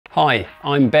Hi,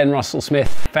 I'm Ben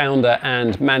Russell-Smith, founder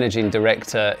and managing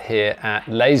director here at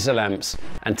Lazer Lamps,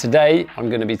 and today I'm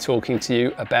going to be talking to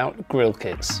you about grille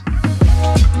kits.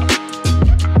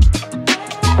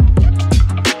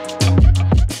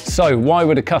 So why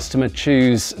would a customer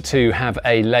choose to have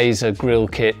a Lazer grille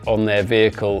kit on their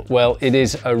vehicle? Well, it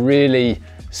is a really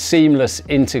seamless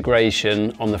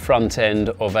integration on the front end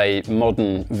of a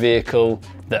modern vehicle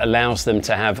that allows them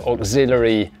to have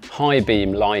auxiliary high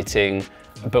beam lighting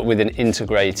but with an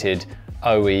integrated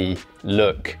OE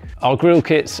look. Our grille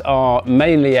kits are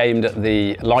mainly aimed at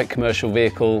the light commercial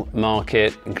vehicle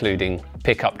market, including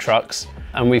pickup trucks,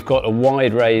 and we've got a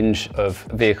wide range of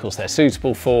vehicles they're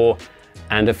suitable for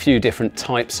and a few different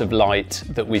types of light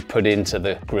that we've put into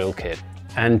the grille kit.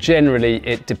 And generally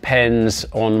it depends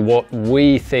on what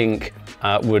we think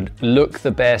would look the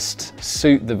best,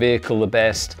 suit the vehicle the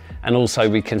best, and also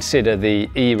we consider the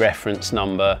E-reference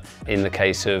number in the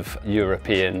case of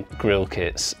European grille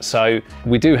kits. So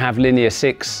we do have Linear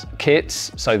 6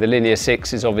 kits. So the Linear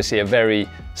 6 is obviously a very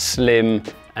slim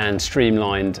and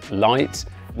streamlined light.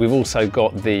 We've also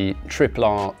got the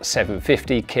RR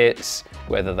 750 kits,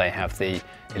 whether they have the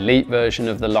elite version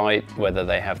of the light, whether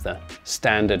they have the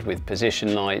standard with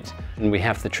position light. And we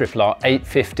have the RR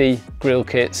 850 grille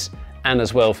kits. And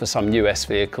as well, for some US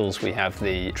vehicles, we have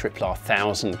the RR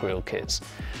 1000 grille kits.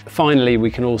 Finally, we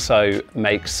can also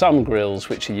make some grilles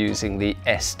which are using the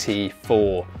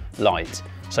ST4 light.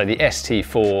 So the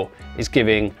ST4 is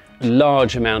giving a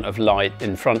large amount of light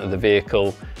in front of the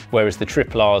vehicle, whereas the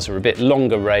RRs are a bit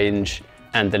longer range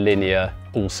and the Linear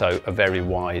also a very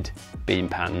wide beam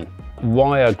pattern.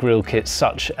 Why are grille kits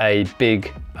such a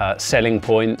big selling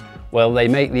point? Well, they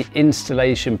make the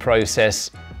installation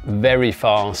process very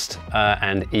fast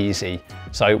and easy.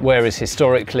 So whereas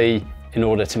historically, in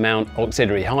order to mount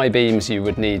auxiliary high beams, you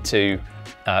would need to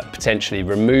potentially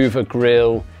remove a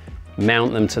grille,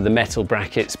 mount them to the metal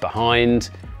brackets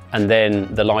behind, and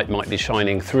then the light might be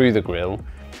shining through the grille.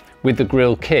 With the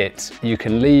grille kit, you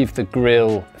can leave the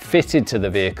grille fitted to the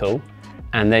vehicle,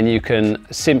 and then you can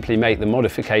simply make the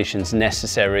modifications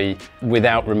necessary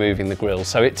without removing the grille.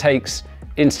 So it takes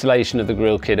installation of the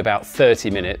grille kit about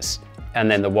 30 minutes, and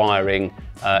then the wiring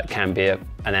can be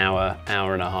an hour,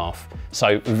 hour and a half.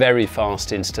 So very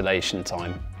fast installation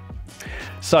time.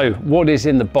 So what is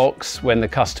in the box when the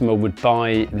customer would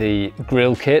buy the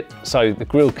grille kit? So the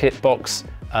grille kit box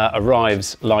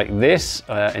arrives like this.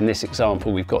 In this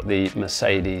example, we've got the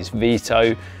Mercedes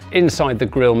Vito. Inside the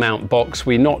grille mount box,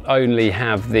 we not only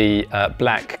have the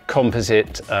black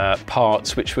composite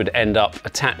parts which would end up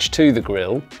attached to the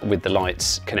grille with the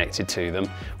lights connected to them,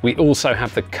 we also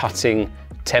have the cutting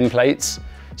templates.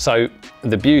 So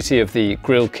the beauty of the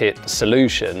grille kit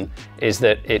solution is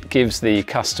that it gives the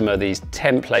customer these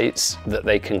templates that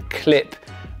they can clip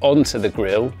onto the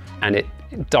grille, and it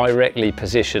directly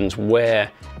positions where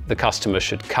the customer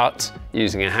should cut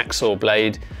using a hacksaw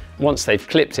blade. Once they've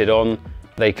clipped it on,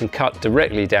 they can cut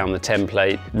directly down the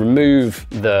template, remove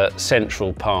the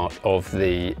central part of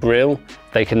the grille.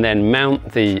 They can then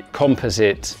mount the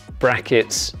composite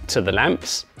brackets to the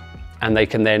lamps, and they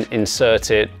can then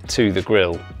insert it to the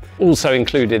grille. Also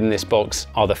included in this box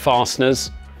are the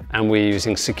fasteners, and we're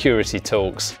using Security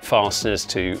Torx fasteners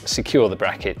to secure the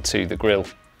bracket to the grille.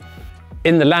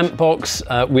 In the lamp box,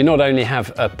 we not only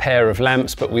have a pair of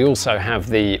lamps, but we also have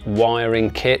the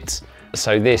wiring kit.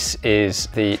 So this is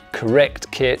the correct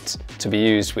kit to be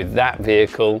used with that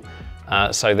vehicle.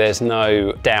 So there's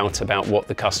no doubt about what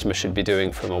the customer should be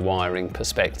doing from a wiring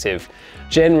perspective.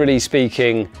 Generally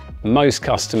speaking, most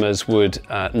customers would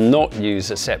not use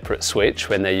a separate switch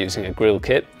when they're using a grille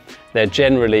kit. They're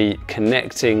generally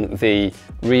connecting the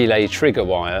relay trigger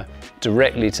wire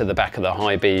directly to the back of the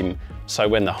high beam. So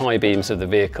when the high beams of the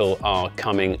vehicle are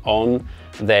coming on,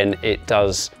 then it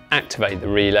does activate the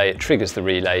relay, it triggers the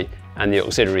relay, and the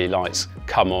auxiliary lights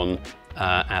come on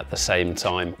at the same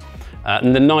time.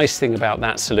 And the nice thing about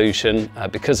that solution,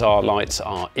 because our lights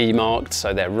are E-marked,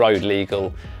 so they're road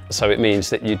legal, so it means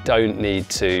that you don't need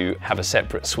to have a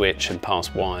separate switch and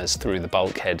pass wires through the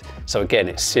bulkhead. So again,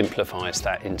 it simplifies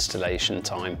that installation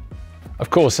time. Of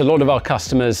course, a lot of our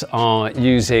customers are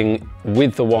using,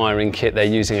 with the wiring kit, they're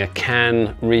using a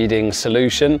CAN reading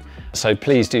solution. So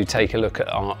please do take a look at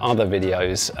our other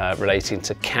videos relating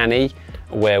to CANNY,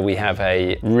 where we have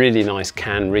a really nice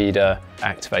CAN reader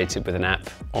activated with an app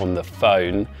on the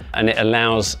phone, and it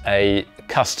allows a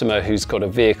customer who's got a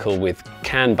vehicle with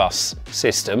CAN bus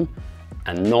system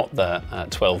and not the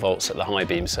 12 volts at the high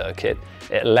beam circuit,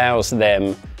 it allows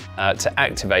them to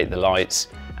activate the lights,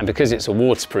 and because it's a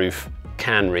waterproof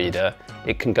CAN reader,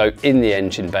 it can go in the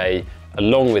engine bay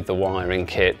along with the wiring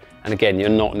kit And again, you're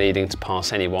not needing to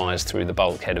pass any wires through the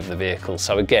bulkhead of the vehicle.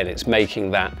 So again, it's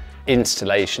making that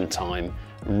installation time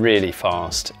really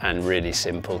fast and really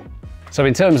simple. So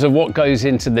in terms of what goes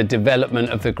into the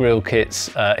development of the grille kits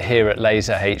here at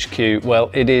Lazer HQ,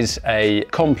 well, it is a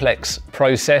complex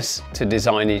process to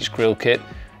design each grille kit.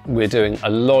 We're doing a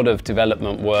lot of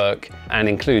development work and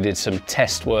included some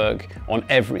test work on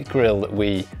every grille that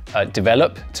we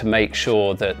develop to make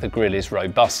sure that the grille is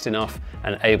robust enough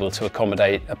and able to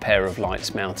accommodate a pair of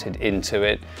lights mounted into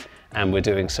it. And we're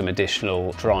doing some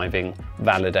additional driving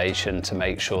validation to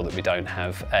make sure that we don't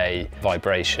have a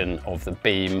vibration of the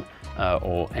beam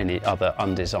or any other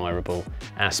undesirable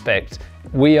aspect.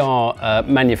 We are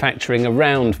manufacturing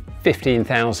around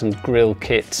 15,000 grille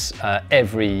kits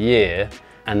every year,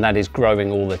 and that is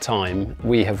growing all the time.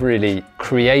 We have really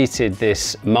created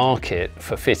this market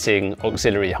for fitting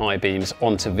auxiliary high beams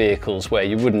onto vehicles where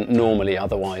you wouldn't normally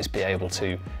otherwise be able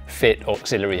to fit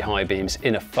auxiliary high beams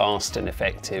in a fast and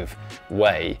effective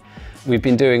way. We've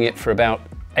been doing it for about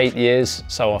 8 years,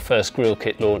 so our first grille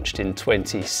kit launched in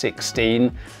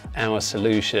 2016. Our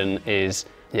solution is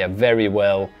very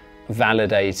well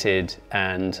validated,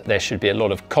 and there should be a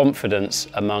lot of confidence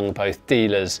among both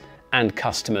dealers and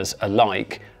customers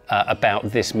alike about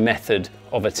this method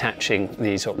of attaching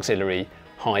these auxiliary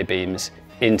high beams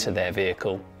into their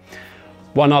vehicle.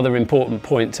 One other important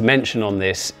point to mention on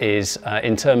this is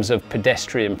in terms of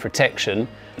pedestrian protection,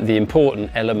 the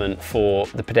important element for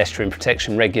the pedestrian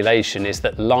protection regulation is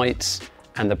that lights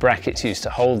and the brackets used to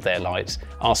hold their lights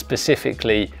are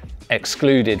specifically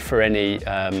excluded for any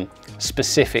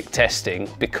specific testing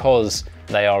because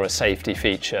they are a safety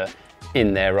feature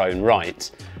in their own right.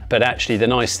 But actually the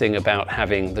nice thing about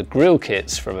having the grille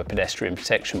kits from a pedestrian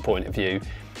protection point of view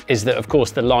is that of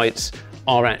course the lights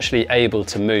are actually able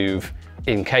to move.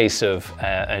 In case of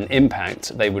an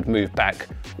impact, they would move back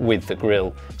with the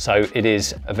grille. So it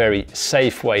is a very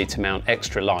safe way to mount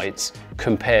extra lights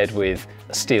compared with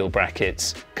steel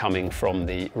brackets coming from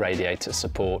the radiator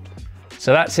support.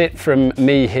 So that's it from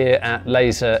me here at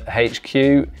Lazer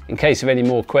HQ. In case of any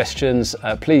more questions,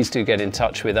 please do get in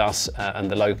touch with us and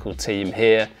the local team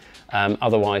here.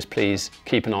 Otherwise, please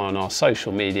keep an eye on our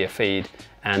social media feed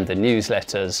and the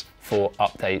newsletters for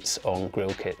updates on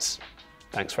grille kits.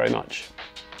 Thanks very much.